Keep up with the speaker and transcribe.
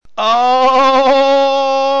Oh,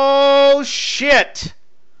 shit.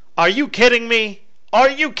 Are you kidding me? Are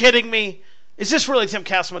you kidding me? Is this really Tim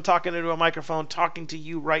Castleman talking into a microphone, talking to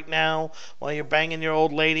you right now while you're banging your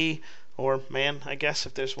old lady? Or man, I guess,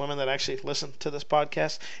 if there's women that actually listen to this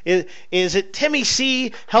podcast. Is it Timmy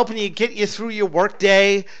C helping you get you through your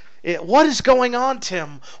workday? What is going on,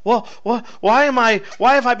 Tim? Well, why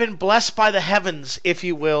have I been blessed by the heavens, if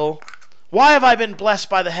you will? Why have I been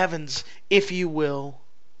blessed by the heavens, if you will,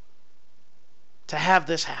 to have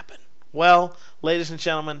this happen? Well, ladies and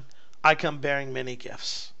gentlemen, I come bearing many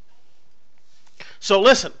gifts. So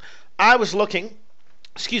listen, I was looking,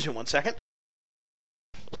 excuse me one second.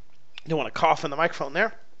 Don't want to cough in the microphone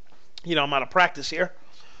there. You know, I'm out of practice here.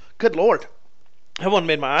 Good Lord. That one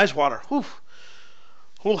made my eyes water. Whew.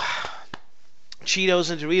 Whew. Cheetos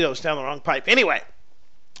and Doritos down the wrong pipe. Anyway,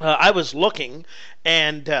 I was looking,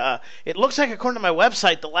 and it looks like, according to my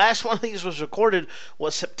website, the last one of these was recorded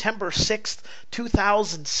was September 6th,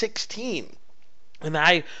 2016. And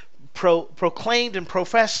I proclaimed and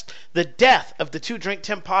professed the death of the Two Drink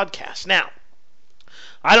Tim podcast. Now,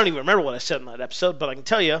 I don't even remember what I said in that episode, but I can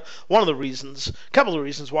tell you a couple of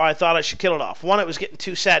reasons why I thought I should kill it off. One, it was getting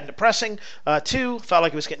too sad and depressing. Two, felt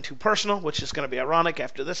like it was getting too personal, which is going to be ironic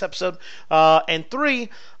after this episode. And three,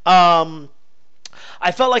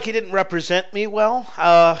 I felt like it didn't represent me well.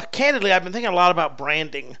 Candidly, I've been thinking a lot about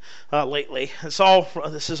branding lately. This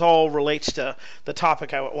all relates to the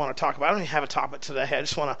topic I want to talk about. I don't even have a topic today. I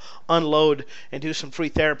just want to unload and do some free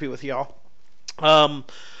therapy with y'all.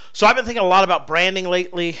 So I've been thinking a lot about branding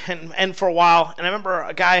lately, and for a while. And I remember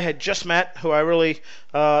a guy I had just met who I really,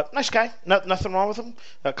 nice guy, nothing wrong with him.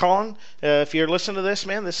 Colin, if you're listening to this,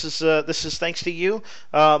 man, this is thanks to you.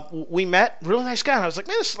 We met, really nice guy. And I was like,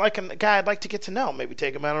 man, this is like a guy I'd like to get to know. Maybe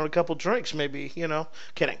take him out on a couple drinks, maybe,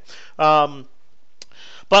 kidding.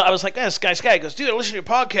 But I was like, man, this guy's guy. He goes, dude, I listen to your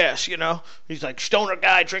podcast, He's like, stoner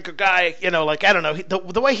guy, drinker guy, like, I don't know.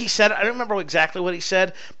 The way he said it, I don't remember exactly what he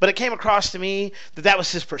said, but it came across to me that was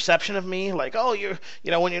his perception of me. Like, oh,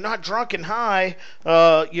 when you're not drunk and high,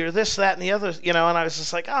 you're this, that, and the other, and I was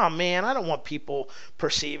just like, oh, man, I don't want people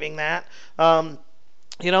perceiving that. And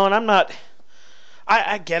I'm not...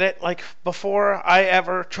 I get it. Like, before I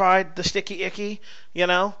ever tried the sticky icky,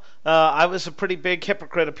 I was a pretty big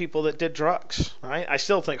hypocrite of people that did drugs, right? I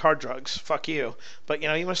still think hard drugs, fuck you. But, you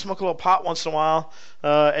want to smoke a little pot once in a while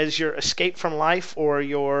as your escape from life or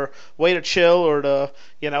your way to chill or to,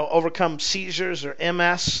 overcome seizures or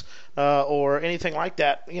MS or anything like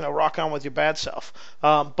that, rock on with your bad self.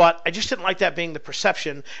 But I just didn't like that being the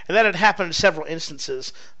perception. And that had happened in several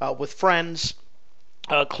instances with friends,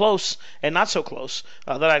 close and not so close,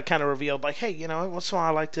 that I'd kind of revealed, like, hey, once in a while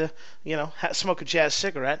I like to, smoke a jazz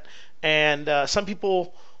cigarette. And some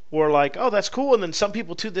people were like, oh, that's cool. And then some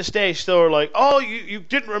people to this day still are like, oh, you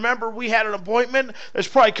didn't remember we had an appointment? That's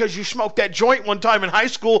probably because you smoked that joint one time in high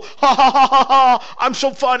school. Ha ha ha ha ha. I'm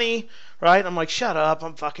so funny. Right? I'm like, shut up.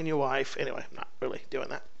 I'm fucking your wife. Anyway, I'm not really doing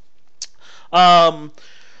that.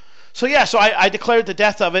 So I declared the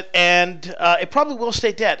death of it, and it probably will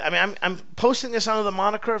stay dead. I mean, I'm posting this under the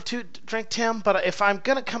moniker of Two Drink Tim, but if I'm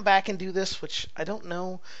going to come back and do this, which I don't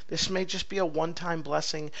know, this may just be a one-time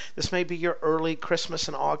blessing. This may be your early Christmas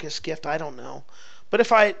and August gift. I don't know. But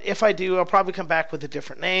if I do, I'll probably come back with a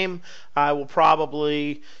different name. I will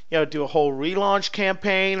probably, do a whole relaunch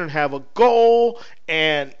campaign and have a goal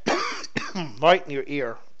and right in your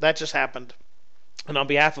ear. That just happened. And on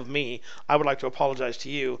behalf of me, I would like to apologize to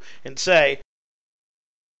you and say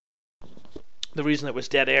the reason it was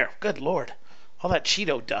dead air. Good Lord. All that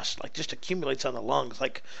Cheeto dust just accumulates on the lungs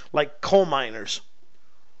like coal miners.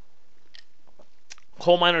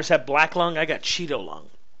 Coal miners have black lung. I got Cheeto lung.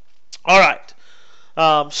 All right.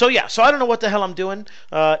 So I don't know what the hell I'm doing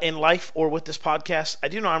in life or with this podcast. I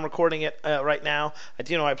do know I'm recording it right now. I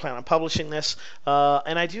do know I plan on publishing this.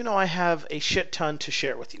 And I do know I have a shit ton to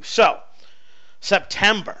share with you. So,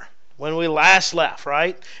 September, when we last left,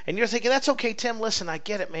 right? And you're thinking, that's okay, Tim. Listen, I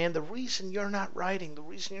get it, man. The reason you're not writing, the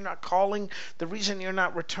reason you're not calling, the reason you're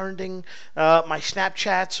not returning my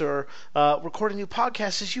Snapchats or recording new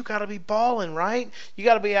podcasts is you got to be balling, right? You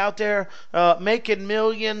got to be out there making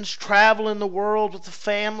millions, traveling the world with the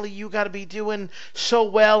family. You got to be doing so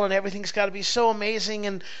well, and everything's got to be so amazing.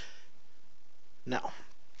 And no.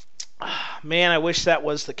 Man, I wish that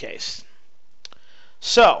was the case.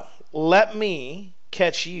 So, let me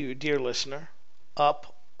catch you, dear listener,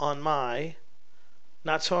 up on my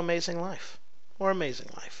not-so-amazing life, or amazing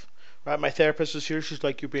life, Right? My therapist was here. She's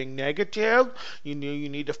like, you're being negative. You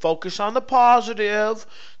need to focus on the positive.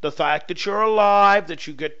 The fact that you're alive, that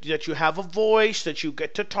you have a voice, that you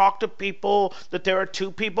get to talk to people, that there are two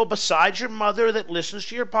people besides your mother that listens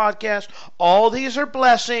to your podcast. All these are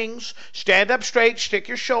blessings. Stand up straight, stick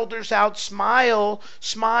your shoulders out, smile,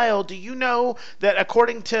 smile. Do you know that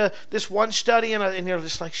according to this one study, and you're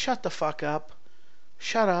just like, shut the fuck up.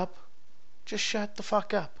 Shut up. Just shut the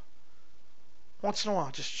fuck up. Once in a while,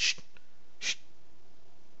 just shh, shh,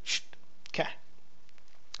 shh. Okay.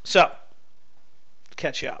 So, to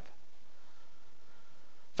catch you up.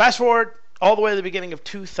 Fast forward all the way to the beginning of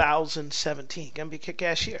 2017. Gonna be a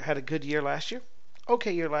kick-ass year. Had a good year last year.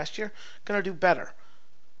 Okay year last year. Gonna do better.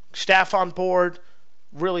 Staff on board.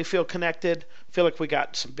 Really feel connected. Feel like we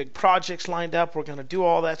got some big projects lined up. We're gonna do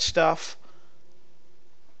all that stuff.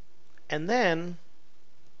 And then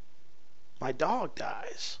my dog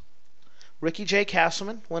dies. Ricky J.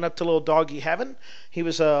 Castleman went up to little doggy heaven. He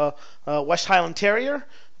was a West Highland Terrier.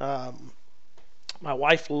 My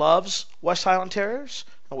wife loves West Highland Terriers.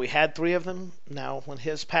 We had 3 of them. Now, when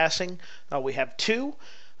his passing, we have 2.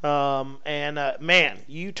 Man,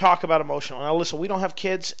 you talk about emotional. Now, listen, we don't have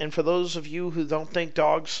kids, and for those of you who don't think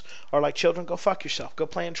dogs are like children, go fuck yourself. Go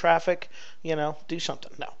play in traffic. Do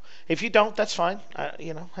something. No. If you don't, that's fine.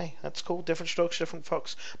 Hey, that's cool. Different strokes, different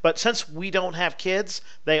folks. But since we don't have kids,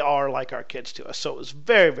 they are like our kids to us. So it was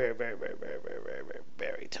very, very, very, very, very, very, very, very,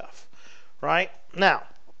 very tough. Right? Now,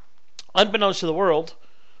 unbeknownst to the world,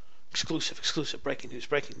 exclusive, breaking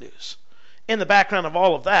news. In the background of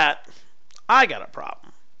all of that, I got a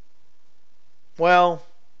problem. Well,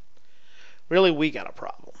 really, we got a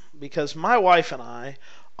problem. Because my wife and I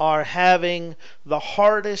are having the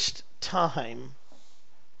hardest time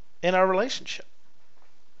in our relationship.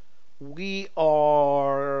 We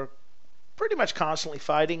are pretty much constantly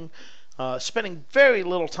fighting, spending very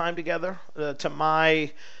little time together, to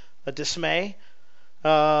my dismay.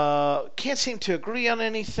 Can't seem to agree on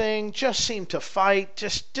anything, just seem to fight,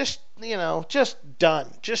 just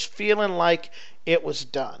done. Just feeling like it was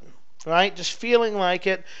done. Right? Just feeling like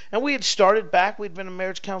it. And we had started back, we'd been in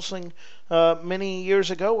marriage counseling many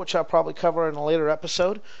years ago, which I'll probably cover in a later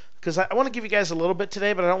episode. Because I want to give you guys a little bit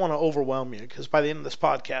today, but I don't want to overwhelm you. Because by the end of this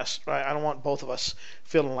podcast, right, I don't want both of us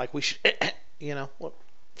feeling like we should,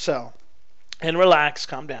 So, and relax,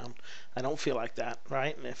 calm down. I don't feel like that,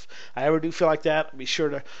 right? And if I ever do feel like that, I'll be sure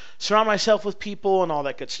to surround myself with people and all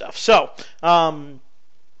that good stuff. So,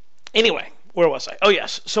 anyway, where was I? Oh,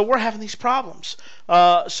 yes. So we're having these problems.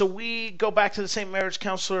 So we go back to the same marriage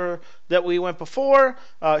counselor that we went before.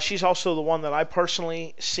 She's also the one that I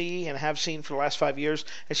personally see and have seen for the last 5 years.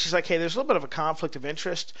 And she's like, hey, there's a little bit of a conflict of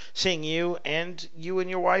interest seeing you and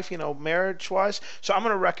your wife, marriage-wise. So I'm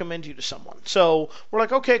going to recommend you to someone. So we're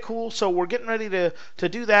like, okay, cool. So we're getting ready to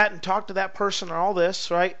do that and talk to that person and all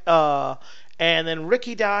this, right? And then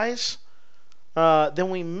Ricky dies. Then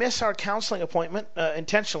we miss our counseling appointment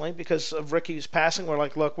intentionally because of Ricky's passing. We're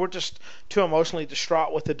like, look, we're just too emotionally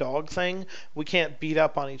distraught with the dog thing. We can't beat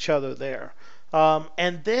up on each other there.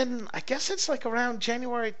 And then I guess it's like around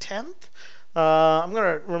January 10th. I'm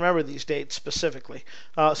going to remember these dates specifically.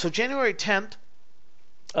 So January 10th,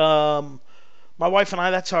 my wife and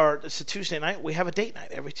I, it's a Tuesday night. We have a date night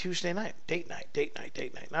every Tuesday night. Date night.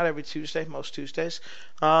 Not every Tuesday, most Tuesdays.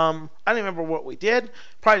 I don't remember what we did.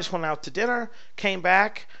 Probably just went out to dinner, came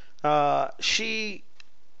back. She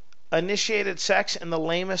initiated sex in the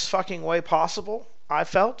lamest fucking way possible, I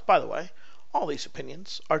felt, by the way. All these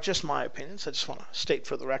opinions are just my opinions. I just want to state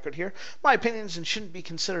for the record here. My opinions and shouldn't be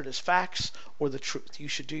considered as facts or the truth. You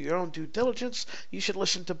should do your own due diligence. You should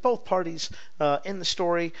listen to both parties in the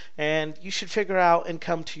story, and you should figure out and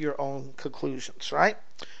come to your own conclusions, right?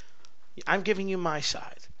 I'm giving you my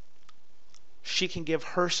side. She can give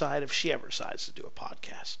her side if she ever decides to do a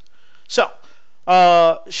podcast. So,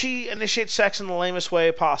 she initiates sex in the lamest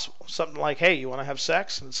way possible. Something like, hey, you want to have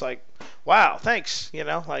sex? And it's like, wow, thanks.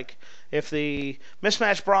 Like if the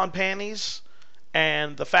mismatched bra and panties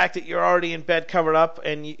and the fact that you're already in bed covered up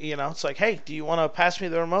and, it's like, hey, do you want to pass me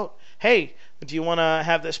the remote? Hey, do you want to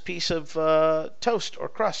have this piece of toast or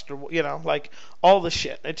crust or, like all this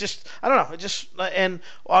shit. I don't know. And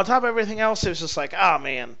on top of everything else, it was just like, oh,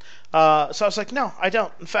 man. So I was like, no, I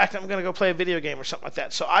don't. In fact, I'm going to go play a video game or something like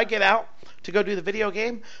that. So I get out to go do the video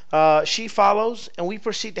game. She follows, and we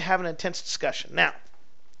proceed to have an intense discussion. Now,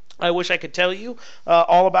 I wish I could tell you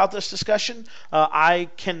all about this discussion. I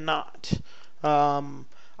cannot.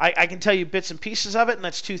 I can tell you bits and pieces of it, and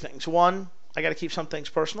that's 2 things. 1, I got to keep some things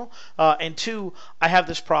personal. And 2, I have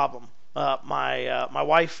this problem. My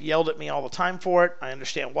wife yelled at me all the time for it. I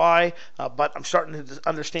understand why, but I'm starting to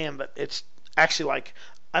understand that it's actually, like,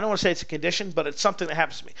 I don't want to say it's a condition, but it's something that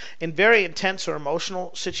happens to me in very intense or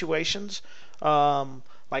emotional situations.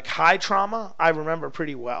 Like high trauma, I remember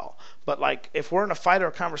pretty well. But like if we're in a fight or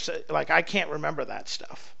a conversation, like I can't remember that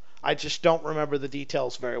stuff. I just don't remember the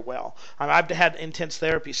details very well. I've had intense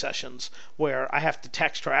therapy sessions where I have to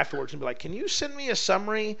text her afterwards and be like, "Can you send me a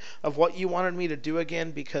summary of what you wanted me to do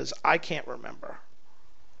again? Because I can't remember."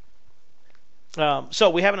 So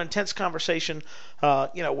we have an intense conversation,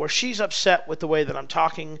 where she's upset with the way that I'm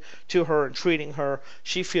talking to her and treating her.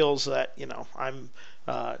 She feels that, I'm,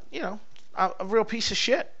 a real piece of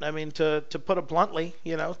shit. I mean, to put it bluntly,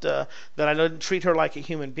 that I didn't treat her like a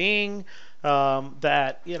human being,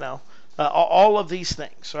 that, all of these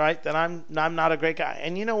things, right? That I'm not a great guy.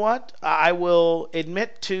 And you know what? I will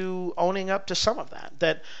admit to owning up to some of that.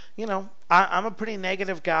 That, I'm a pretty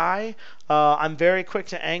negative guy. I'm very quick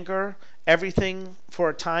to anger. Everything for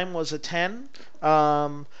a time was a 10.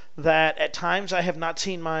 That at times I have not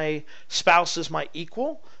seen my spouse as my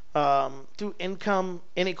equal. Through income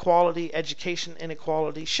inequality, education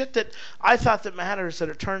inequality, shit that I thought that matters, that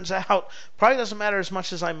it turns out probably doesn't matter as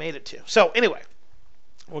much as I made it to. So anyway,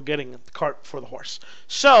 we're getting the cart before the horse.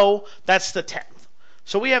 So that's the 10th.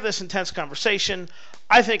 So we have this intense conversation.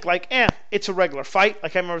 I think like, it's a regular fight.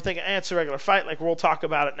 Like I remember thinking, it's a regular fight. Like we'll talk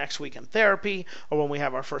about it next week in therapy or when we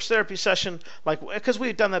have our first therapy session. Like, because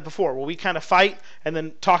we've done that before where we kind of fight and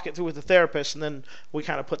then talk it through with the therapist and then we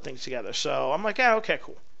kind of put things together. So I'm like, okay,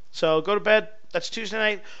 cool. So go to bed. That's Tuesday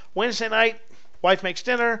night. Wednesday night, wife makes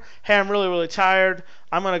dinner. Hey, I'm really, really tired.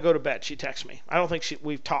 I'm going to go to bed. She texts me. I don't think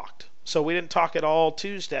we've talked. So we didn't talk at all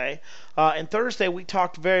Tuesday. And Thursday we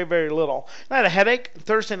talked very, very little. And I had a headache.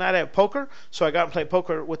 Thursday night I had poker, so I got and played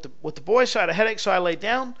poker with the boys. So I had a headache, so I laid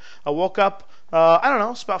down. I woke up. I don't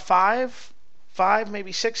know. It's about five,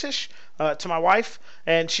 maybe 6ish, to my wife,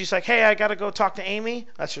 and she's like, "Hey, I got to go talk to Amy."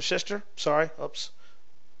 That's her sister. Sorry. Oops.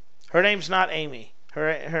 Her name's not Amy.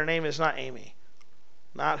 Her name is not Amy.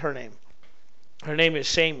 Not her name. Her name is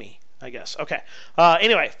Sammy, I guess. Okay.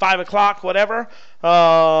 Anyway, 5 o'clock, whatever.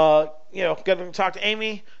 Gonna talk to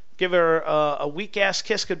Amy, give her a weak ass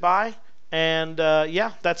kiss goodbye, and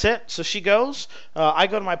that's it. So she goes. I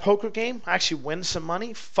go to my poker game. I actually win some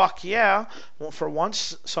money. Fuck yeah, well, for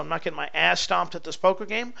once. So I'm not getting my ass stomped at this poker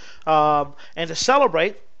game. And to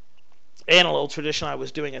celebrate, and a little tradition I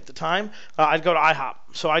was doing at the time, I'd go to IHOP.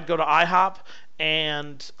 So I'd go to IHOP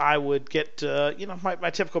and I would get my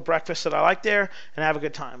typical breakfast that I like there and have a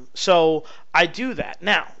good time. So I do that.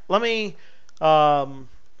 Now let me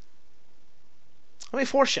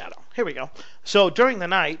foreshadow. Here we go. So during the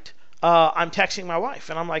night, I'm texting my wife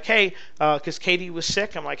and I'm like, hey, because Katie was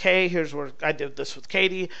sick. I'm like, hey, here's where I did this with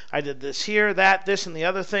Katie. I did this here, that, this, and the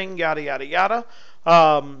other thing, yada yada yada.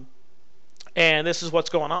 And this is what's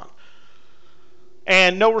going on.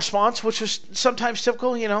 And no response, which was sometimes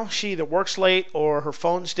typical. She either works late or her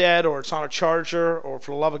phone's dead or it's on a charger or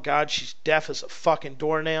for the love of God, she's deaf as a fucking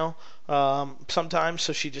doornail sometimes,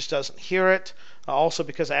 so she just doesn't hear it. Also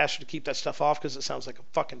because I asked her to keep that stuff off because it sounds like a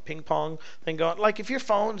fucking ping pong thing going. Like if your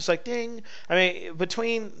phone is like ding, I mean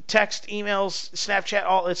between text, emails, Snapchat,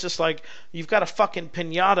 all it's just like you've got a fucking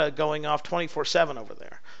pinata going off 24/7 over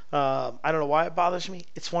there. I don't know why it bothers me.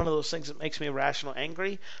 It's one of those things that makes me irrational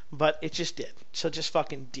angry, but it just did. So just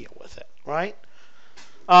fucking deal with it, right?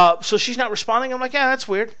 So she's not responding. I'm like, yeah, that's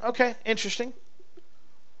weird. Okay, interesting.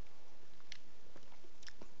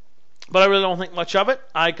 But I really don't think much of it.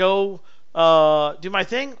 I go do my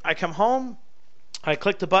thing. I come home. I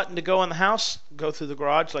click the button to go in the house. Go through the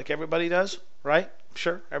garage like everybody does, right?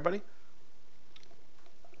 Sure, everybody.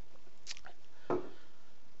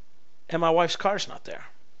 And my wife's car's not there.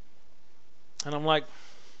 And I'm like,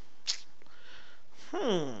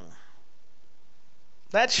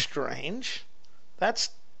 that's strange.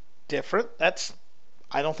 That's different.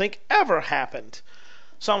 I don't think ever happened.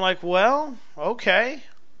 So I'm like, well, okay.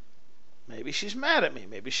 Maybe she's mad at me.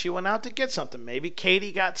 Maybe she went out to get something. Maybe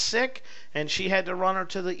Katie got sick and she had to run her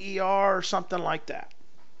to the ER or something like that.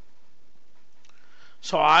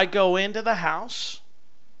 So I go into the house,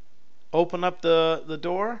 open up the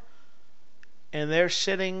door, and they're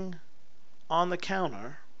sitting on the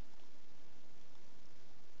counter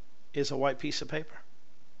is a white piece of paper.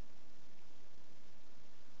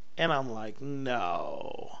 And I'm like,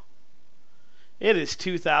 no. It is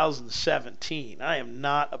 2017. I am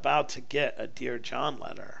not about to get a Dear John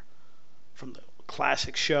letter from the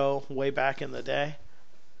classic show way back in the day.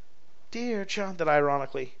 Dear John, that I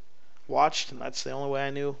ironically watched, and that's the only way I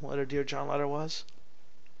knew what a Dear John letter was.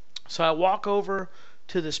 So I walk over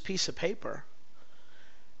to this piece of paper,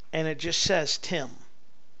 and it just says, Tim,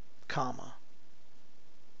 comma,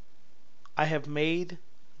 I have made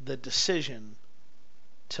the decision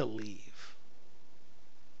to leave.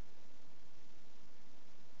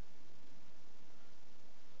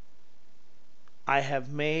 I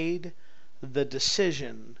have made the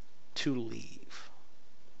decision to leave.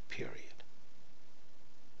 Period.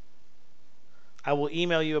 I will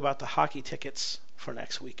email you about the hockey tickets for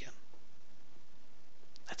next weekend.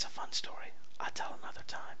 That's a fun story. I'll tell another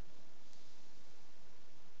time.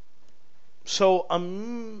 So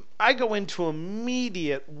I go into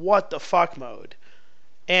immediate what the fuck mode.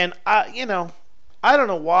 And I don't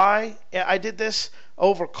know why I did this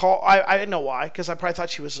over call. I didn't know why, because I probably thought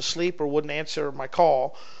she was asleep or wouldn't answer my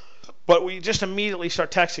call. But we just immediately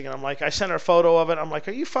start texting, and I'm like, I sent her a photo of it. I'm like,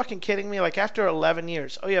 are you fucking kidding me? Like, after 11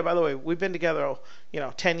 years. Oh, yeah, by the way, we've been together,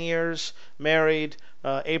 10 years, married.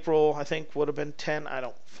 April, I think, would have been 10. I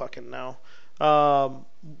don't fucking know.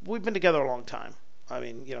 We've been together a long time. I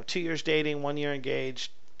mean, 2 years dating, 1 year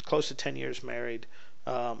engaged, close to 10 years married.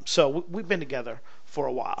 So we've been together for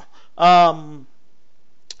a while. And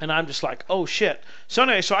I'm just like, oh, shit. So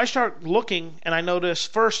anyway, so I start looking, and I notice,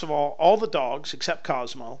 first of all the dogs, except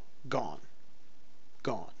Cosmo, gone.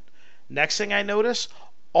 Next thing I notice,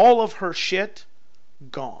 all of her shit,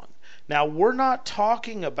 gone. Now, we're not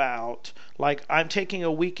talking about, like, I'm taking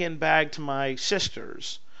a weekend bag to my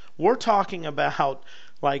sister's. We're talking about,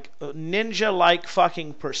 like, ninja-like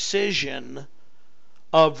fucking precision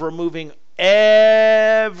of removing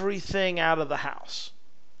everything out of the house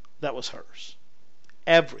that was hers.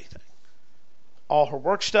 Everything. All her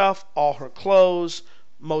work stuff, all her clothes,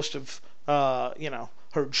 most of,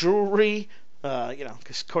 her jewelry,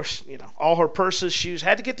 because, of course, all her purses, shoes.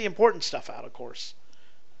 Had to get the important stuff out, of course.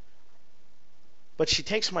 But she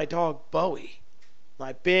takes my dog, Bowie,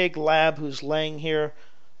 my big lab who's laying here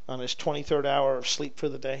on his 23rd hour of sleep for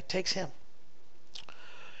the day, takes him.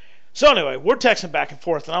 So anyway, we're texting back and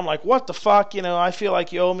forth, and I'm like, what the fuck? I feel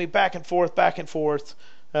like you owe me back and forth.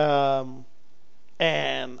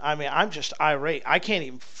 And I mean, I'm just irate. I can't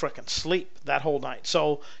even frickin' sleep that whole night.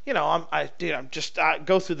 So, I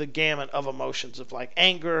go through the gamut of emotions of like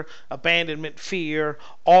anger, abandonment, fear,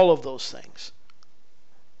 all of those things.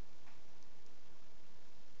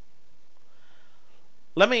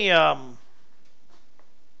 Let me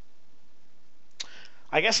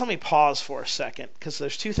pause for a second, because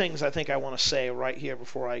there's two things I think I want to say right here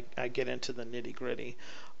before I get into the nitty gritty.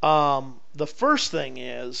 The first thing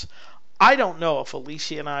is, I don't know if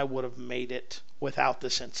Alicia and I would have made it without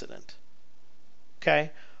this incident.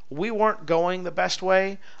 Okay? We weren't going the best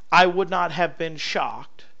way. I would not have been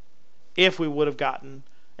shocked if we would have gotten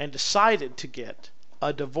and decided to get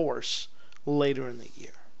a divorce later in the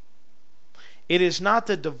year. It is not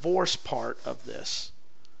the divorce part of this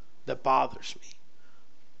that bothers me.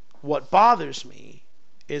 What bothers me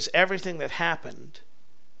is everything that happened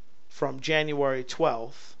from January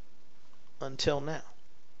 12th until now.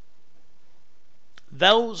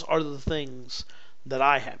 Those are the things that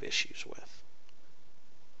I have issues with.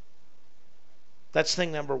 That's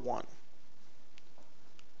thing number one.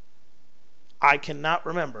 I cannot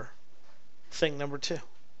remember thing number two.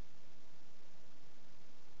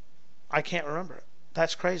 I can't remember it.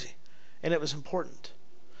 That's crazy. And it was important.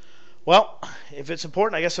 Well, if it's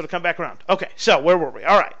important, I guess it'll come back around. Okay, so where were we?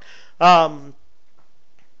 All right.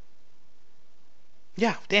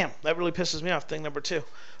 Yeah, damn, that really pisses me off, thing number two.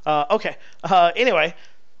 Okay, anyway,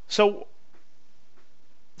 so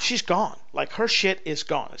she's gone. Like, her shit is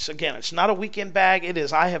gone. It's not a weekend bag. It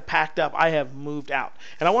is, I have packed up. I have moved out.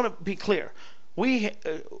 And I want to be clear.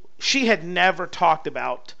 She had never talked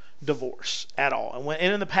about divorce at all.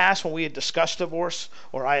 And in the past, when we had discussed divorce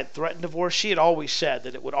or I had threatened divorce, she had always said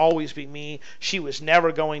that it would always be me. She was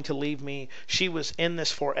never going to leave me. She was in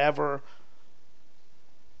this forever,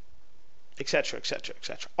 etc., etc.,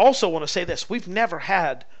 etc. Also want to say this. We've never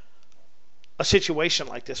had a situation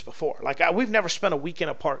like this before. We've never spent a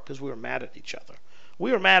weekend apart because we were mad at each other.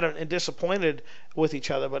 We were mad and disappointed with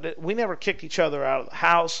each other, but we never kicked each other out of the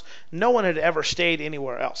house. No one had ever stayed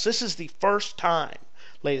anywhere else. This is the first time,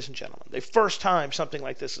 ladies and gentlemen, the first time something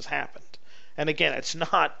like this has happened. And again, it's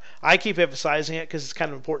not, I keep emphasizing it because it's kind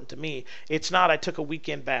of important to me. It's not I took a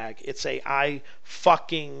weekend bag. It's I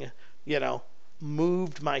fucking,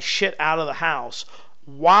 moved my shit out of the house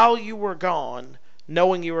while you were gone,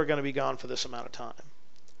 knowing you were going to be gone for this amount of time,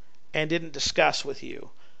 and didn't discuss with you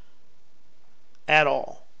at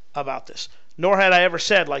all about this. Nor had I ever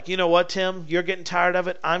said, like, you know what, Tim, you're getting tired of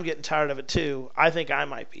it. I'm getting tired of it too. I think I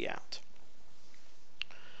might be out.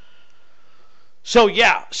 So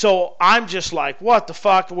yeah, so I'm just like, what the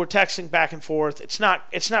fuck? We're texting back and forth. It's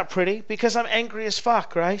not pretty because I'm angry as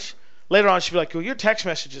fuck, right? Later on, she'd be like, well, your text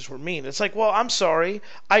messages were mean. It's like, well, I'm sorry.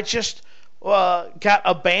 I just got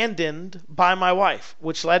abandoned by my wife,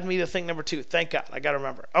 which led me to thing number 2. Thank God, I got to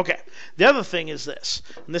remember. Okay, the other thing is this,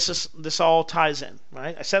 and this all ties in,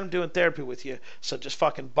 right? I said I'm doing therapy with you, so just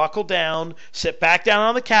fucking buckle down, sit back down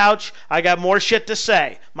on the couch. I got more shit to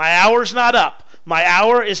say. My hour's not up. My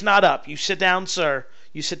hour is not up. You sit down, sir.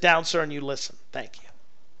 You sit down, sir, and you listen. Thank you.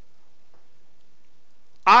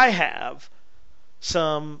 I have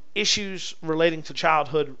some issues relating to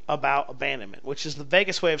childhood about abandonment, which is the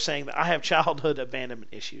vaguest way of saying that I have childhood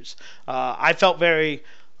abandonment issues. I felt very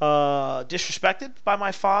disrespected by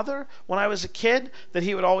my father when I was a kid, that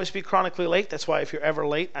he would always be chronically late. That's why if you're ever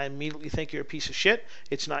late, I immediately think you're a piece of shit.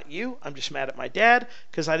 It's not you. I'm just mad at my dad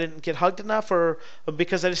because I didn't get hugged enough, or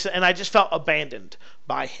because I just felt abandoned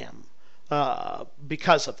by him.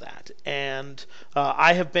 Because of that. And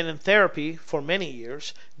I have been in therapy for many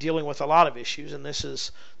years, dealing with a lot of issues, and this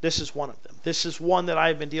is one of them. This is one that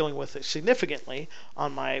I've been dealing with significantly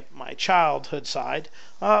on my childhood side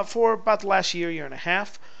for about the last year and a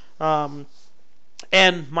half.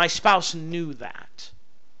 And my spouse knew that.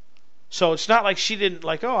 So it's not like she didn't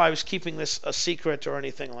I was keeping this a secret or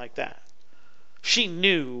anything like that. She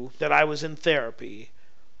knew that I was in therapy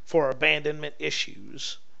for abandonment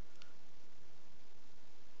issues.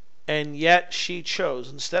 And yet she chose,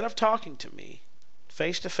 instead of talking to me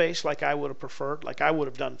face to face like I would have preferred, like I would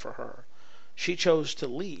have done for her, she chose to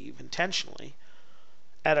leave intentionally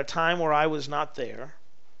at a time where I was not there,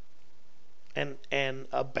 and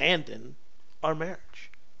abandon our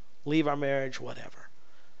marriage. Leave our marriage, whatever.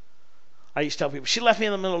 I used to tell people, she left me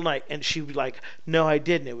in the middle of the night, and she'd be like, no, I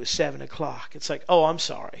didn't. It was 7 o'clock. It's like, oh, I'm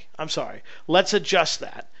sorry. Let's adjust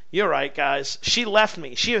that. You're right, guys. She left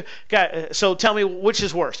me. So tell me which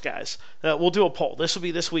is worse, guys. We'll do a poll. This will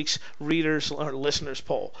be this week's readers or listeners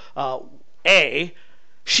poll. A,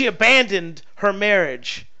 she abandoned her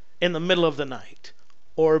marriage in the middle of the night.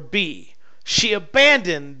 Or B, she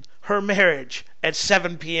abandoned her marriage at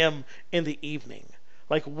 7 p.m. in the evening.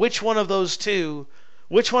 Like, which one of those two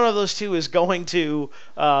is going to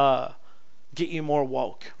get you more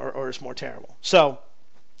woke or is more terrible? So,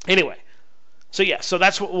 anyway. So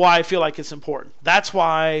that's why I feel like it's important. That's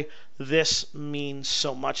why this means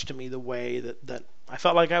so much to me, the way that I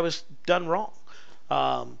felt like I was done wrong.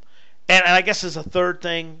 And I guess as a third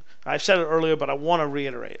thing, I've said it earlier, but I want to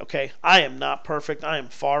reiterate, okay? I am not perfect. I am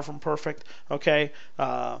far from perfect, okay?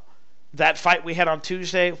 That fight we had on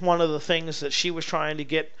Tuesday, one of the things that she was trying to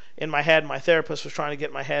get in my head, my therapist was trying to get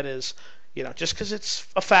in my head is, just because it's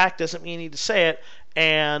a fact doesn't mean you need to say it.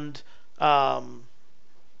 And,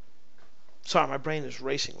 sorry, my brain is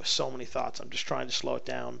racing with so many thoughts. I'm just trying to slow it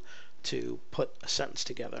down to put a sentence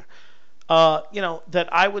together. That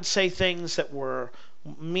I would say things that were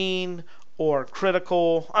mean or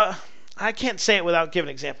critical. I can't say it without giving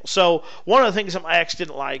an example. So one of the things that my ex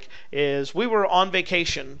didn't like is we were on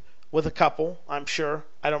vacation with a couple, I'm sure.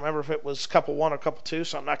 I don't remember if it was couple 1 or couple 2,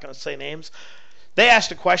 so I'm not going to say names. They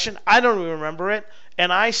asked a question. I don't even remember it.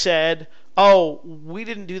 And I said, oh, we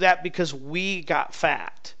didn't do that because we got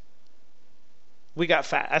fat. We got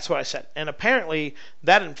fat. That's what I said. And apparently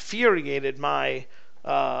that infuriated my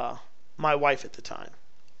wife at the time,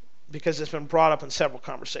 because it's been brought up in several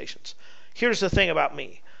conversations. Here's the thing about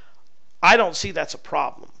me. I don't see that's a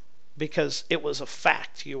problem, because it was a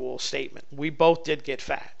factual statement. We both did get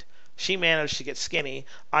fat. She managed to get skinny.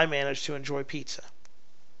 I managed to enjoy pizza.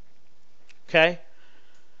 Okay?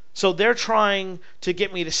 So they're trying to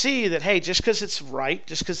get me to see that, hey, just because it's right,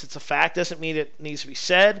 just because it's a fact, doesn't mean it needs to be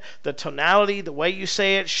said. The tonality, the way you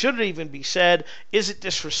say it, should it even be said? Is it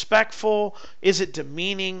disrespectful? Is it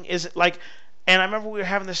demeaning? Is it like... And I remember we were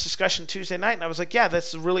having this discussion Tuesday night, and I was like, yeah,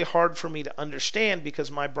 that's really hard for me to understand, because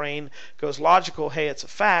my brain goes logical, hey, it's a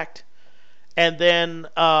fact. And then,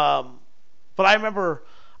 but I remember,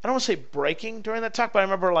 I don't want to say breaking during that talk, but I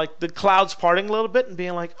remember like the clouds parting a little bit and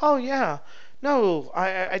being like, oh yeah, no,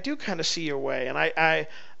 I do kind of see your way.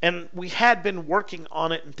 And we had been working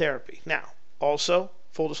on it in therapy. Now, also,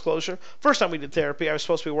 full disclosure, first time we did therapy, I was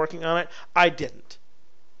supposed to be working on it. I didn't.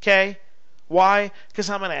 Okay? Why? Because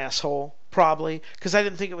I'm an asshole. Probably. Because I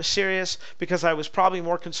didn't think it was serious. Because I was probably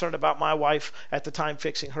more concerned about my wife at the time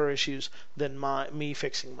fixing her issues than me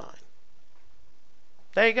fixing mine.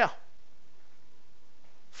 There you go.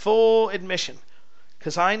 Full admission.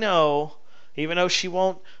 Because I know, even though she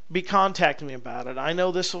won't be contacting me about it, I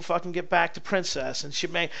know this will fucking get back to Princess, and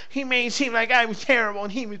he made it seem like I was terrible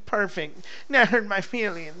and he was perfect. That hurt my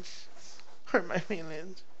feelings. Hurt my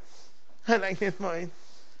feelings. I like this voice.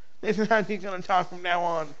 This is how he's going to talk from now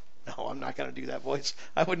on. No, I'm not going to do that voice.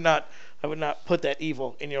 I would not put that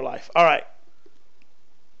evil in your life. All right.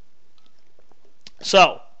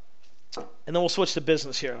 So, And then we'll switch to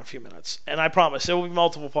business here in a few minutes. And I promise there will be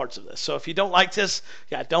multiple parts of this. So if you don't like this,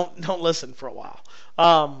 yeah, don't listen for a while.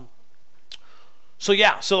 So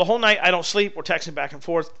the whole night I don't sleep. We're texting back and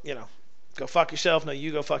forth. Go fuck yourself. No,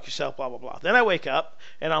 you go fuck yourself. Blah blah blah. Then I wake up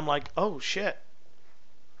and I'm like, oh shit,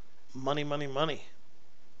 money, money, money.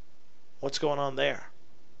 What's going on there?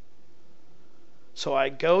 So I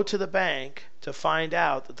go to the bank to find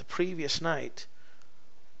out that the previous night,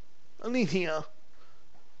 Alicia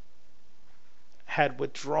had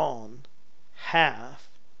withdrawn half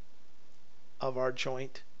of our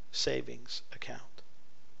joint savings account.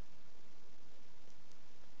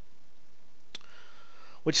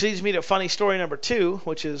 Which leads me to funny story number 2,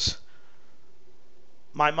 which is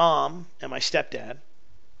my mom and my stepdad,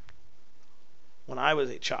 when I was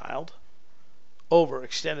a child,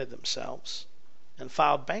 overextended themselves and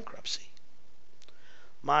filed bankruptcy.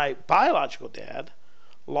 My biological dad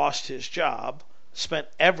lost his job, spent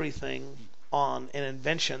everything on an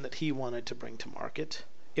invention that he wanted to bring to market.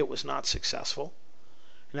 It was not successful,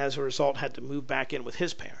 and as a result had to move back in with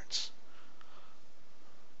his parents.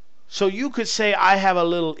 So you could say I have a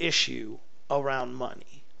little issue around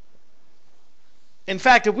money. In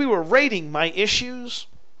fact, if we were rating my issues,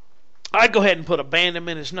 I'd go ahead and put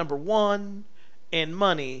abandonment as number 1 and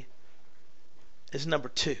money as number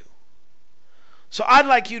 2. So I'd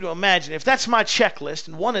like you to imagine if that's my checklist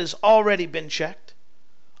and one has already been checked.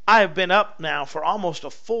 I have been up now for almost a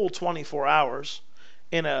full 24 hours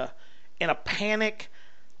in a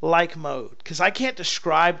panic-like mode, because I can't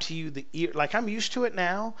describe to you like I'm used to it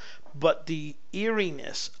now, but the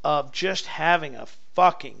eeriness of just having a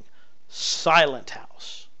fucking silent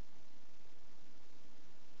house.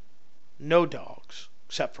 No dogs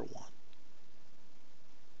except for one.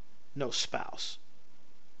 No spouse.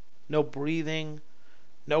 No breathing.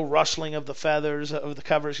 No rustling of the feathers, of the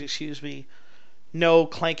covers, excuse me. No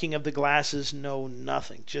clanking of the glasses. No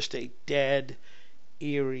nothing. Just a dead,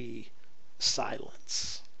 eerie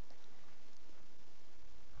silence.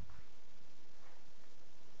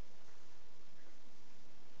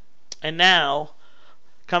 And now,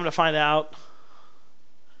 come to find out,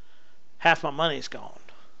 half my money's gone.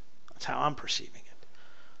 That's how I'm perceiving it.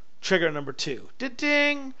 Trigger number 2.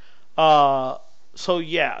 Ding! So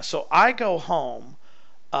I go home,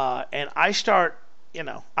 and I start,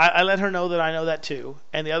 I let her know that I know that too.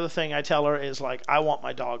 And the other thing I tell her is, like, I want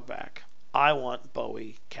my dog back. I want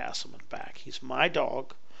Bowie Castleman back. He's my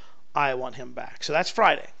dog. I want him back. So that's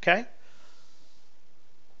Friday, okay?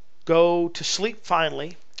 Go to sleep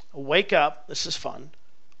finally. Wake up. This is fun.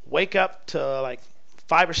 Wake up to like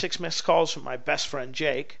 5 or 6 missed calls from my best friend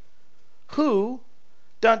Jake, who,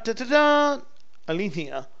 dun dun dun dun,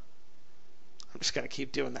 Alicia. I'm just gonna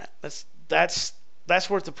keep doing that. That's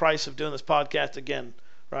worth the price of doing this podcast again,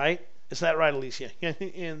 right? Isn't that right, Alicia? Yeah,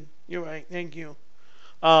 you're right. Thank you.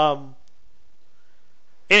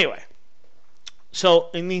 Anyway, so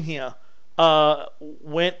Alicia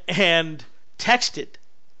went and texted,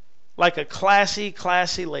 like a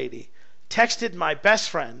classy lady, texted my best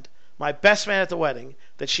friend, my best man at the wedding,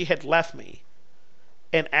 that she had left me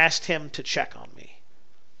and asked him to check on me.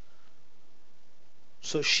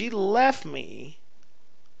 So she left me,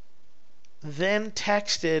 then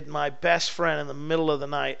texted my best friend in the middle of the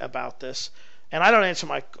night about this. And I don't answer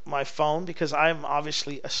my phone because I'm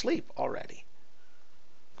obviously asleep already.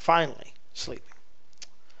 Finally sleeping.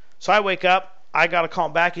 So I wake up. I got to call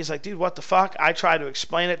him back. He's like, dude, what the fuck? I try to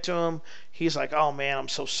explain it to him. He's like, oh, man, I'm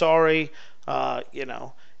so sorry.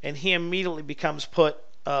 And he immediately becomes put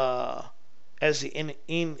as the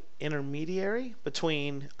intermediary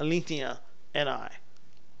between Alicia and I.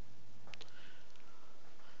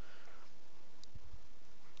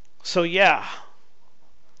 So, yeah.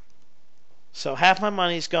 So half my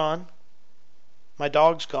money's gone. My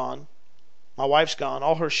dog's gone. My wife's gone.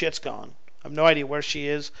 All her shit's gone. I have no idea where she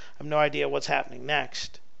is. I have no idea what's happening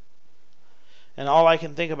next. And all I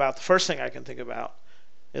can think about, the first thing I can think about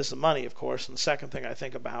is the money, of course. And the second thing I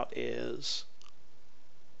think about is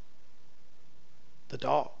the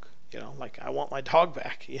dog. Like, I want my dog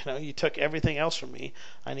back. You took everything else from me.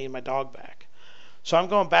 I need my dog back. So I'm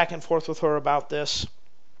going back and forth with her about this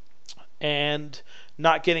and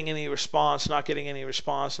not getting any response. And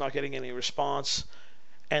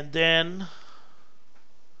then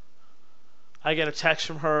I get a text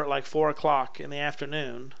from her at like 4 o'clock in the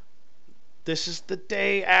afternoon. This is the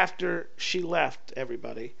day after she left,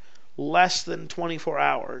 everybody. Less than 24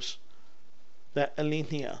 hours that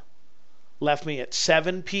Alicia left me at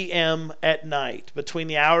 7 p.m. at night. Between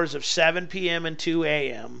the hours of 7 p.m. and 2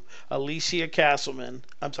 a.m., Alicia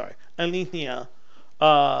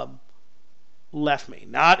left me.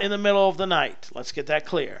 Not in the middle of the night. Let's get that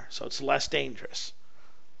clear, so it's less dangerous.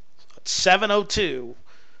 At 7:02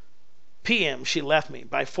 p.m. she left me.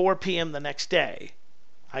 By 4 p.m. the next day,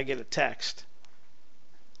 I get a text.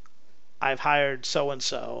 I've hired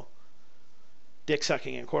so-and-so, Dick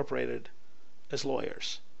Sucking Incorporated, as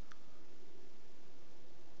lawyers.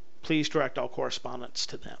 Please direct all correspondence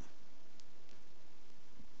to them.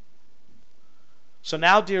 So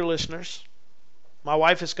now, dear listeners, my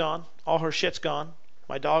wife is gone. All her shit's gone.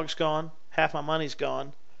 My dog's gone. Half my money's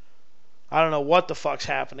gone. I don't know what the fuck's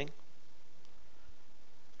happening.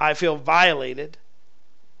 I feel violated.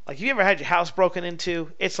 Like, have you ever had your house broken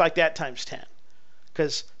into? It's like that times 10.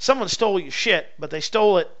 Because someone stole your shit, but they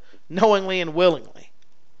stole it knowingly and willingly.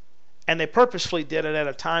 And they purposefully did it at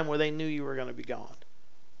a time where they knew you were going to be gone.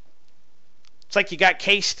 It's like you got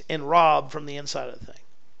cased and robbed from the inside of the thing.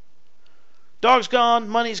 Dog's gone,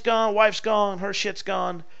 money's gone, wife's gone, her shit's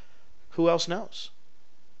gone. Who else knows?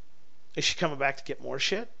 Is she coming back to get more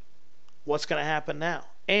shit? What's going to happen now?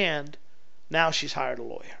 And now she's hired a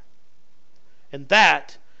lawyer. And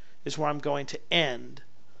that is where I'm going to end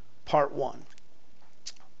part 1.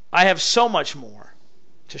 I have so much more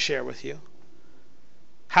to share with you.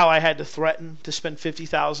 How I had to threaten to spend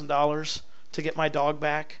 $50,000 to get my dog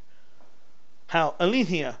back. How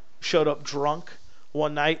Alicia showed up drunk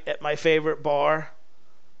one night at my favorite bar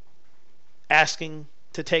asking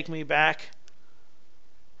to take me back.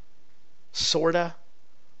 Sorta.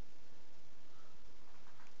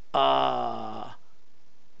 The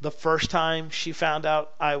first time she found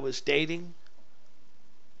out I was dating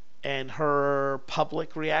and her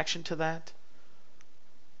public reaction to that.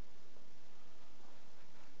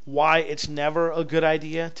 Why it's never a good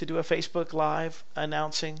idea to do a Facebook Live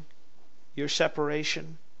announcing your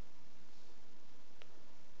separation.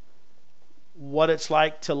 What it's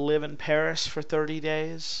like to live in Paris for 30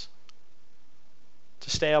 days. To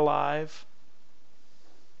stay alive.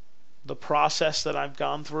 The process that I've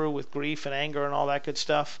gone through with grief and anger and all that good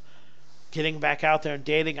stuff. Getting back out there and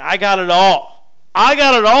dating. I got it all. I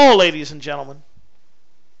got it all, ladies and gentlemen.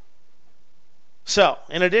 So,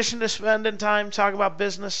 in addition to spending time talking about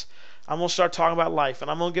business, I'm going to start talking about life.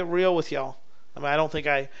 And I'm going to get real with y'all. I mean, I don't think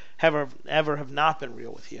I ever have not been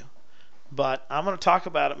real with you. But I'm going to talk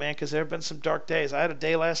about it, man, because there have been some dark days. I had a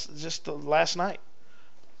day last night.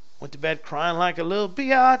 Went to bed crying like a little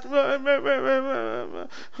biatch.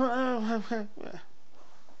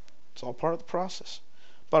 It's all part of the process.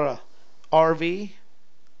 But RV,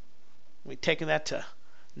 we're taking that to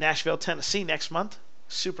Nashville, Tennessee next month.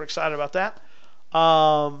 Super excited about that.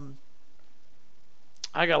 I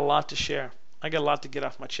got a lot to share. I got a lot to get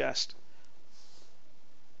off my chest.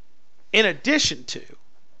 In addition to,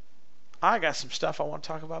 I got some stuff I want to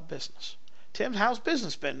talk about business. Tim, how's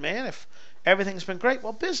business been, man? If everything's been great,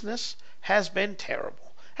 well, business has been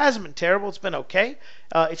terrible. Hasn't been terrible. It's been okay.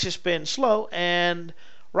 It's just been slow. And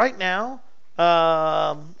right now,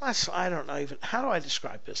 I don't know even, how do I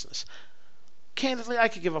describe business? Candidly, I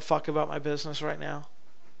could give a fuck about my business right now.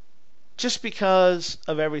 Just because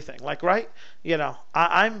of everything. Like, right? You know,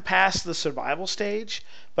 I'm past the survival stage,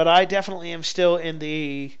 but I definitely am still in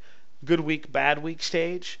the good week, bad week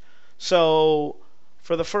stage. So,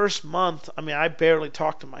 for the first month, I mean, I barely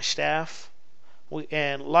talked to my staff.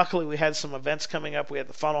 And luckily, we had some events coming up. We had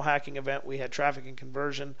the funnel hacking event. We had traffic and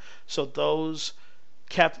conversion. So, those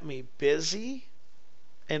kept me busy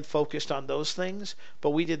and focused on those things. But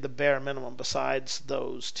we did the bare minimum besides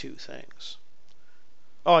those two things.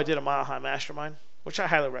 Oh, I did a Mile High Mastermind, which I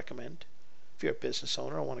highly recommend. If you're a business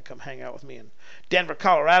owner and want to come hang out with me in Denver,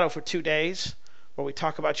 Colorado for 2 days, where we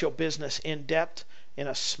talk about your business in depth in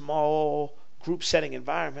a small group setting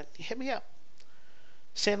environment, hit me up.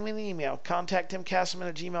 Send me an email. Contact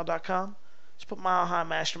timcastleman@gmail.com. Just put Mile High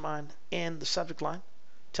Mastermind in the subject line.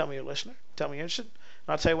 Tell me you're a listener. Tell me you're interested. And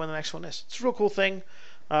I'll tell you when the next one is. It's a real cool thing.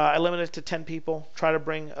 I limit it to 10 people. Try to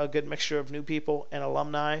bring a good mixture of new people and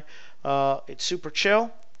alumni. It's super chill.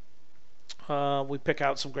 We pick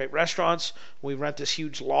out some great restaurants. We rent this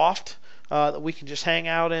huge loft that we can just hang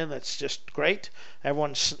out in. That's just great.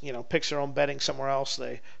 Everyone, picks their own bedding somewhere else.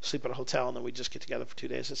 They sleep at a hotel, and then we just get together for 2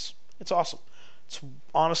 days. It's awesome. It's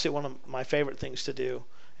honestly one of my favorite things to do,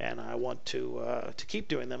 and I want to keep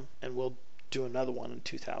doing them. And we'll do another one in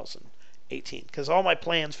 2018 because all my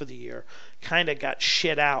plans for the year kind of got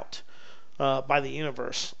shit out by the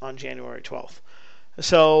universe on January 12th.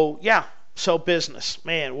 So yeah. So business,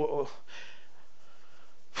 man.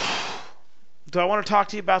 Do I want to talk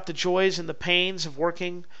to you about the joys and the pains of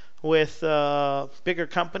working with bigger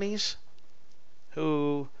companies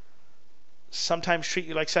who sometimes treat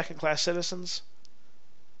you like second-class citizens?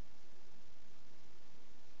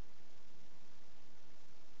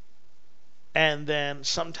 and then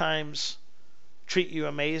sometimes treat you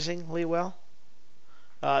amazingly well?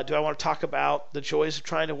 Do I want to talk about the joys of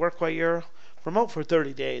trying to work while you're remote for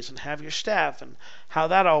 30 days and have your staff and how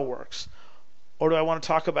that all works? Or do I want to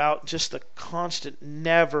talk about just the constant,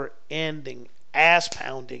 never-ending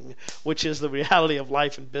ass-pounding, which is the reality of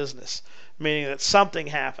life and business, meaning that something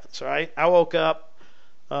happens, right? I woke up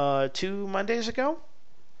 2 Mondays ago.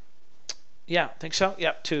 Yeah, I think so.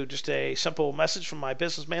 Yep, to just a simple message from my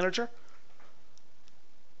business manager.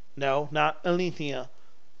 No, not Alicia.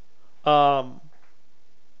 Um,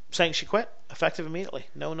 Saying she quit, effective immediately.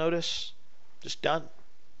 No notice, just done.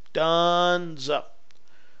 Donezo.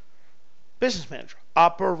 Business manager,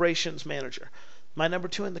 operations manager, my number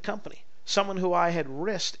 2 in the company, someone who I had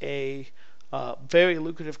risked a very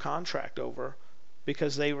lucrative contract over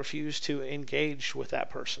because they refused to engage with that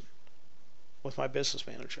person, with my business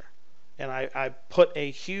manager. And I put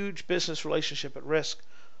a huge business relationship at risk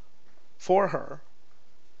for her.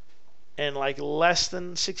 And like less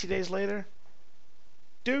than 60 days later,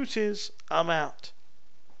 deuces, I'm out.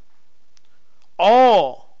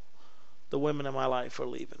 All the women in my life are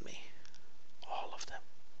leaving me. All of them.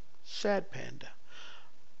 Sad panda.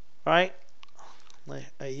 Right?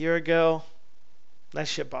 A year ago, that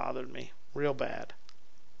shit bothered me real bad.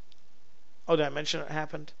 Oh, did I mention it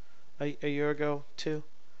happened a year ago too?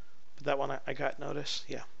 But that one I got notice.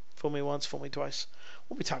 Yeah. Fool me once, fool me twice.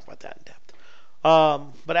 We'll be talking about that in depth.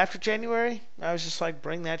 But after January, I was just like,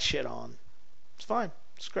 bring that shit on. It's fine.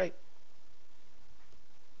 It's great.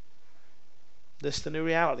 This is the new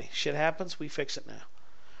reality. Shit happens, we fix it now.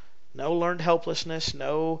 No learned helplessness.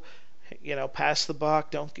 No, pass the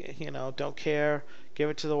buck. Don't care. Give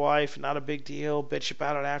it to the wife. Not a big deal. Bitch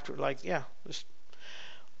about it after. Like, yeah, just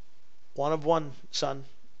one of one, son.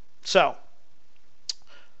 So,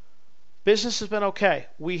 business has been okay.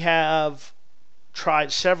 We have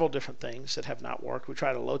tried several different things that have not worked. We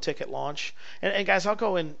tried a low ticket launch. And guys, I'll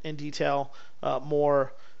go in detail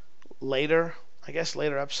more later. I guess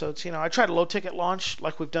later episodes. I tried a low ticket launch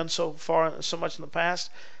like we've done so far, so much in the past.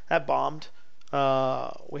 That bombed.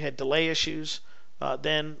 We had delay issues.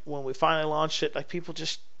 Then when we finally launched it, like people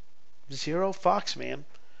just zero fucks, man.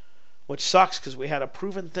 Which sucks because we had a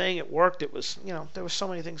proven thing. It worked. It was, there was so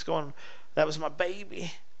many things going. That was my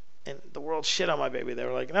baby, and the world shit on my baby. They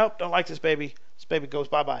were like, nope, don't like this baby. This baby goes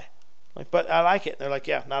bye-bye. Like, but I like it. And they're like,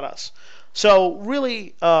 yeah, not us. So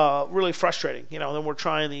really, really frustrating. Then we're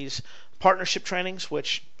trying these partnership trainings,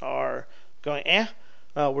 which are going,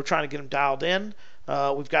 we're trying to get them dialed in.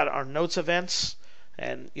 We've got our notes events,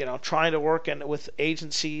 and trying to work with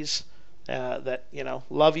agencies that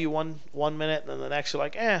love you one minute, and then the next you're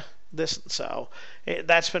like, this. So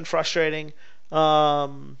that's been frustrating.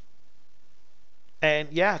 And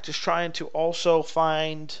yeah, just trying to also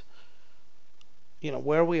find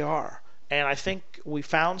where we are. And I think we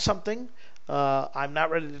found something. I'm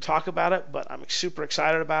not ready to talk about it, but I'm super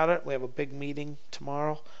excited about it. We have a big meeting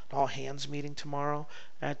tomorrow, an all hands meeting tomorrow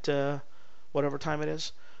at whatever time it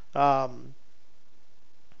is.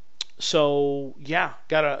 So yeah,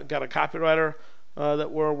 got a copywriter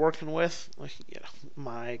that we're working with.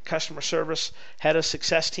 My customer service head of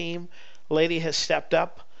success team lady has stepped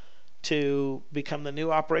up to become the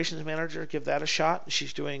new operations manager. Give that a shot.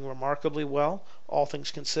 She's doing remarkably well, all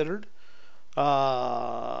things considered.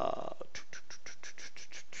 Trying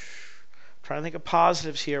to think of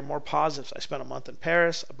positives here, more positives. I spent a month in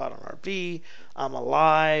Paris. I bought an RV. I'm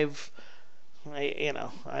alive.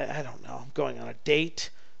 I don't know. I'm going on a date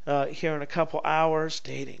here in a couple hours.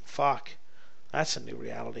 Dating, fuck, that's a new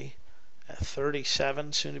reality. At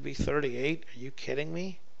 37, soon to be 38. Are you kidding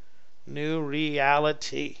me? New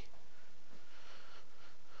reality.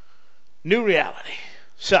 New reality.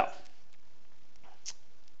 So,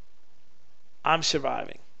 I'm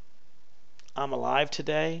surviving. I'm alive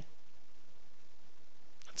today.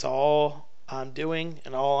 That's all I'm doing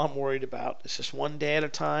and all I'm worried about. It's just one day at a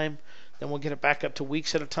time. Then we'll get it back up to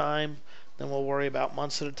weeks at a time. Then we'll worry about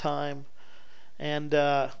months at a time. And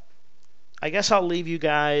I guess I'll leave you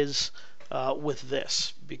guys with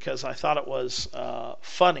this because I thought it was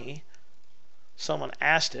funny. Someone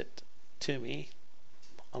asked it to me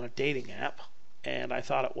on a dating app, and I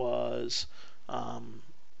thought it was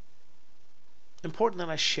important that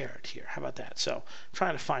I share it here. How about that? So I'm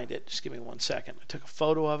trying to find it. Just give me 1 second. I took a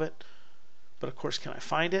photo of it, but of course, can I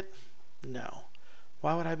find it? No.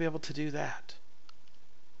 Why would I be able to do that?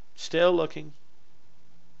 Still looking.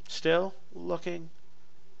 Still looking.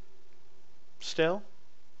 Still.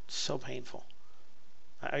 So painful.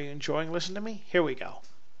 Are you enjoying listening to me? Here we go.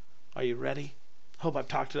 Are you ready? Hope I've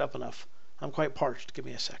talked it up enough. I'm quite parched. Give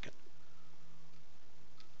me a second.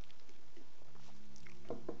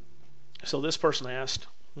 So this person asked,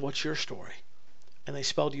 what's your story? And they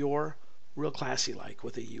spelled your real classy like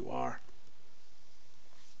with a U-R.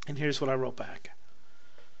 And here's what I wrote back.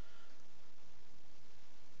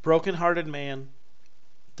 Broken-hearted man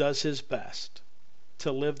does his best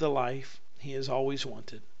to live the life he has always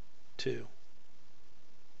wanted to,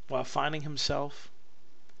 while finding himself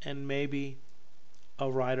and maybe a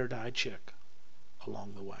ride or die chick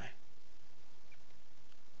along the way.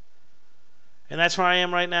 And that's where I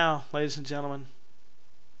am right now, ladies and gentlemen.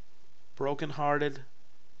 Broken-hearted,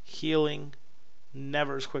 healing,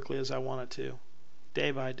 never as quickly as I want it to, day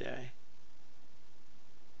by day.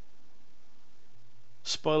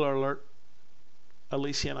 Spoiler alert,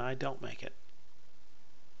 Alicia and I don't make it.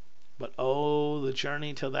 But oh, the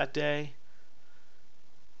journey till that day,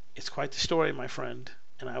 it's quite the story, my friend,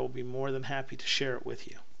 and I will be more than happy to share it with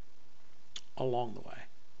you along the way.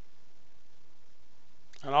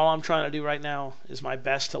 And all I'm trying to do right now is my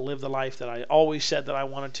best to live the life that I always said that I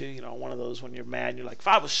wanted to. You know, one of those when you're mad and you're like, if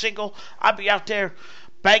I was single, I'd be out there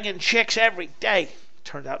banging chicks every day.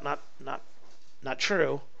 Turned out not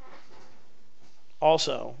true.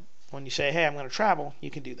 Also, when you say, hey, I'm going to travel,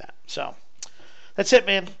 you can do that. So that's it,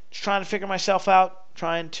 man. Just trying to figure myself out,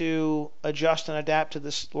 trying to adjust and adapt to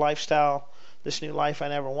this lifestyle, this new life I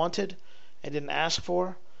never wanted and didn't ask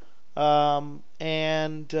for. Yeah,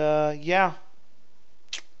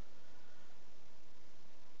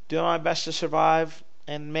 doing my best to survive,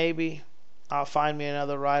 and maybe I'll find me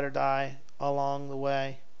another ride or die along the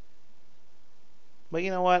way. But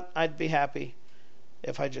you know what? I'd be happy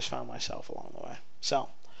if I just found myself along the way. So, all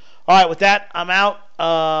right, with that, I'm out.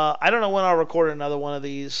 I don't know when I'll record another one of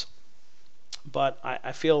these, but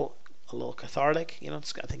I feel a little cathartic. You know,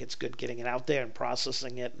 I think it's good getting it out there and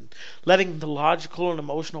processing it and letting the logical and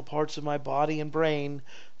emotional parts of my body and brain,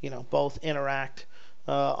 you know, both interact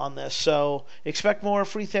on this. So expect more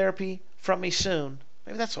free therapy from me soon.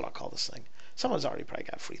 Maybe that's what I'll call this thing. Someone's already probably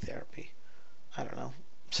got free therapy. I don't know.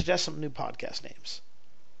 Suggest some new podcast names.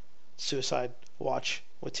 Suicide Watch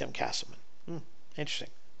with Tim Castleman. Interesting.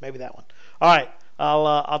 Maybe that one. All right.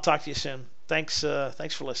 I'll talk to you soon. Thanks for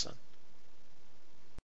listening.